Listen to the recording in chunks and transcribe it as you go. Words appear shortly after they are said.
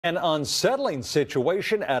An unsettling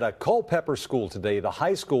situation at a Culpeper school today. The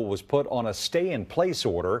high school was put on a stay-in-place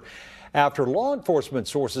order after law enforcement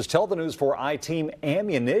sources tell the News4 I-Team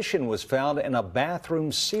ammunition was found in a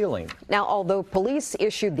bathroom ceiling. Now, although police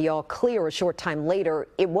issued the all clear a short time later,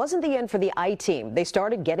 it wasn't the end for the I-Team. They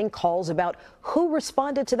started getting calls about who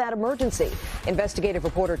responded to that emergency. Investigative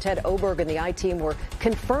reporter Ted Oberg and the I-Team were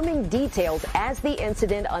confirming details as the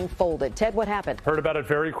incident unfolded. Ted, what happened? Heard about it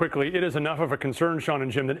very quickly. It is enough of a concern, Sean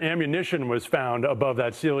and Jim, that ammunition was found above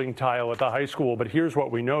that ceiling tile at the high school. But here's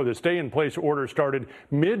what we know. The stay-in-place order started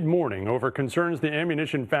mid-morning over concerns the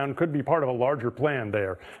ammunition found could be part of a larger plan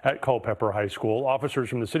there at Culpeper High School. Officers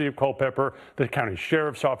from the city of Culpeper, the county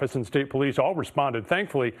sheriff's office, and state police all responded,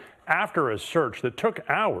 thankfully, after a search that took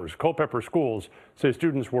hours. Culpeper schools say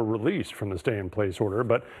students were released from the stay-in-place order,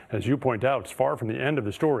 but as you point out, it's far from the end of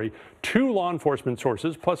the story. Two law enforcement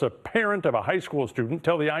sources plus a parent of a high school student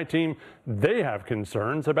tell the I-Team they have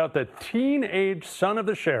concerns about the teenage son of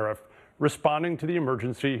the sheriff responding to the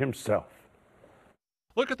emergency himself.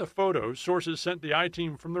 Look at the photos sources sent the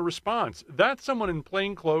I-Team from the response. That's someone in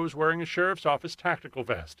plain clothes wearing a sheriff's office tactical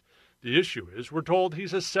vest. The issue is we're told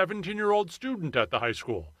he's a 17-year-old student at the high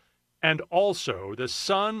school and also the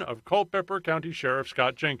son of Culpeper County Sheriff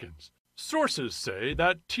Scott Jenkins. Sources say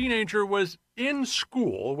that teenager was in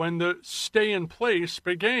school when the stay-in-place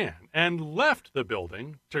began and left the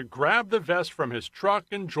building to grab the vest from his truck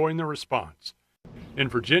and join the response. In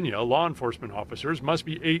Virginia, law enforcement officers must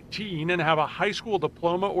be 18 and have a high school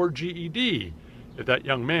diploma or GED. If that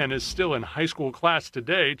young man is still in high school class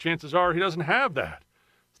today, chances are he doesn't have that.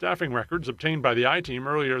 Staffing records obtained by the I-Team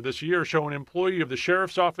earlier this year show an employee of the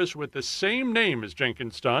sheriff's office with the same name as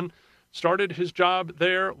Jenkins' son started his job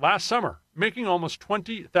there last summer, making almost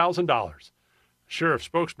 $20,000. A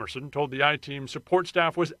sheriff spokesperson told the I-Team support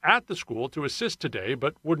staff was at the school to assist today,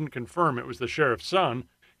 but wouldn't confirm it was the sheriff's son,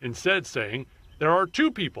 instead saying there are two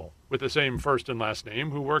people with the same first and last name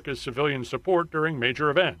who work as civilian support during major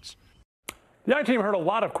events. The I-Team heard a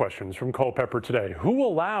lot of questions from Culpeper today. Who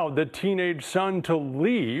allowed the teenage son to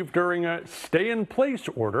leave during a stay-in-place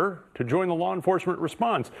order to join the law enforcement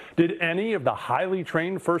response? Did any of the highly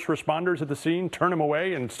trained first responders at the scene turn him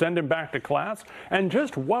away and send him back to class? And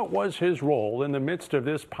just what was his role in the midst of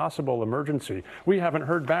this possible emergency? We haven't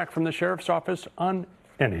heard back from the sheriff's office on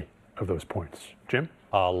any of those points. Jim?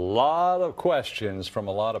 A lot of questions from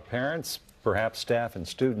a lot of parents, perhaps staff and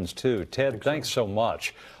students too. Ted, thanks so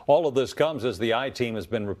much. All of this comes as the I-Team has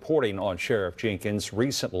been reporting on Sheriff Jenkins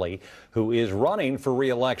recently, who is running for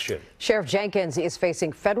re-election. Sheriff Jenkins is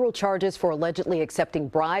facing federal charges for allegedly accepting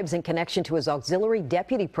bribes in connection to his auxiliary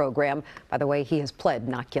deputy program. By the way, he has pled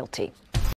not guilty.